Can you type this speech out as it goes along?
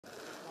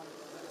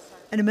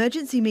An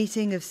emergency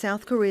meeting of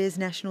South Korea's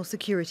National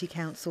Security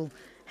Council,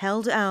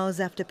 held hours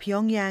after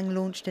Pyongyang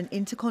launched an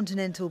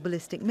intercontinental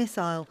ballistic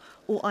missile,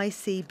 or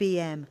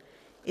ICBM.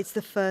 It's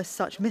the first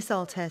such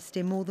missile test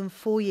in more than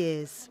 4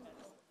 years.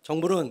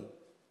 The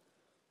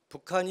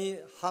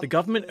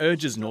government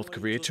urges North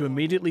Korea to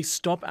immediately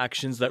stop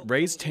actions that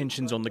raise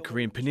tensions on the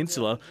Korean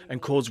peninsula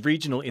and cause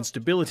regional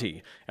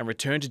instability, and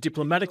return to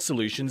diplomatic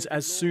solutions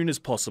as soon as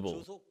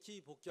possible.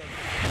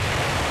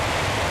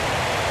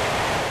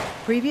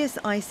 Previous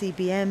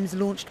ICBMs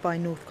launched by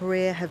North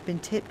Korea have been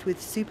tipped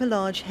with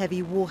super-large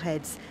heavy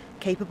warheads,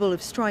 capable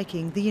of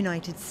striking the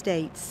United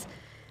States.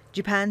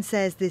 Japan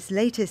says this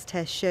latest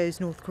test shows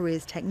North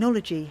Korea's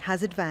technology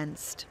has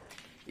advanced.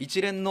 Based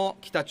on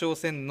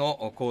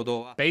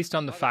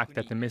the fact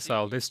that the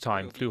missile this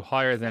time flew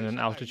higher than an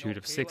altitude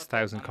of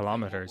 6,000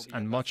 kilometers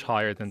and much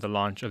higher than the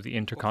launch of the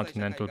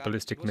intercontinental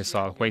ballistic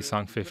missile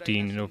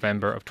Hwasong-15 in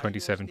November of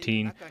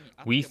 2017,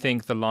 we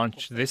think the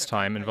launch this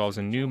time involves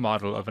a new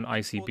model of an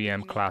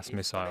ICBM-class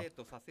missile.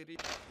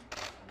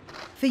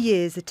 For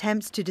years,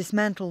 attempts to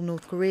dismantle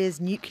North Korea's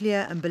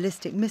nuclear and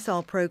ballistic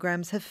missile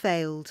programs have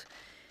failed.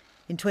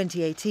 In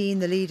 2018,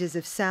 the leaders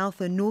of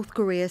South and North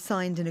Korea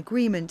signed an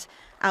agreement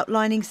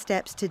outlining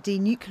steps to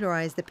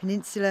denuclearize the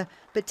peninsula,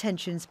 but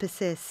tensions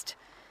persist.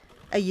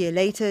 A year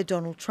later,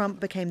 Donald Trump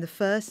became the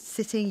first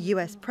sitting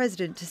US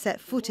president to set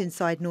foot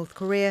inside North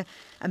Korea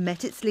and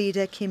met its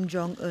leader Kim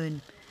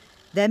Jong-Un.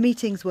 Their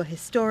meetings were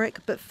historic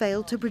but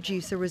failed to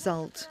produce a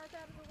result.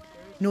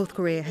 North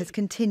Korea has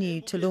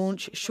continued to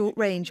launch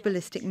short-range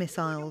ballistic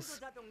missiles.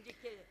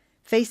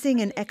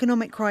 Facing an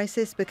economic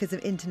crisis because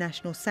of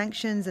international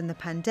sanctions and the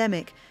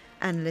pandemic,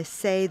 analysts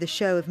say the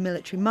show of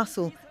military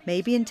muscle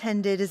may be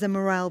intended as a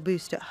morale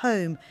boost at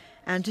home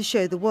and to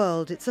show the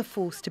world it's a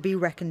force to be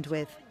reckoned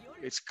with.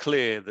 It's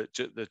clear that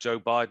the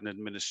Joe Biden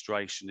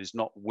administration is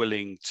not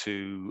willing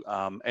to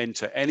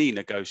enter any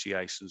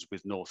negotiations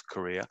with North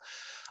Korea,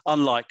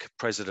 unlike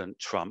President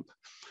Trump.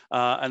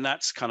 And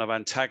that's kind of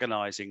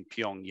antagonizing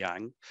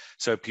Pyongyang.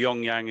 So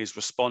Pyongyang is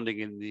responding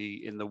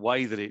in the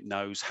way that it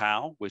knows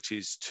how, which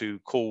is to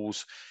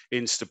cause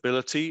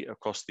instability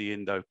across the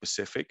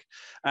Indo-Pacific,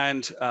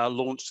 and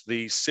launched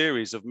the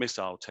series of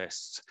missile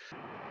tests.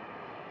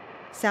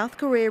 South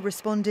Korea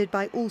responded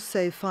by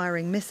also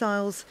firing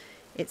missiles.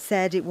 It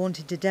said it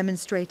wanted to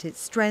demonstrate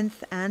its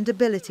strength and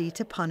ability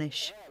to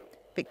punish.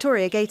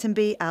 Victoria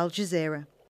Gatenby, Al Jazeera.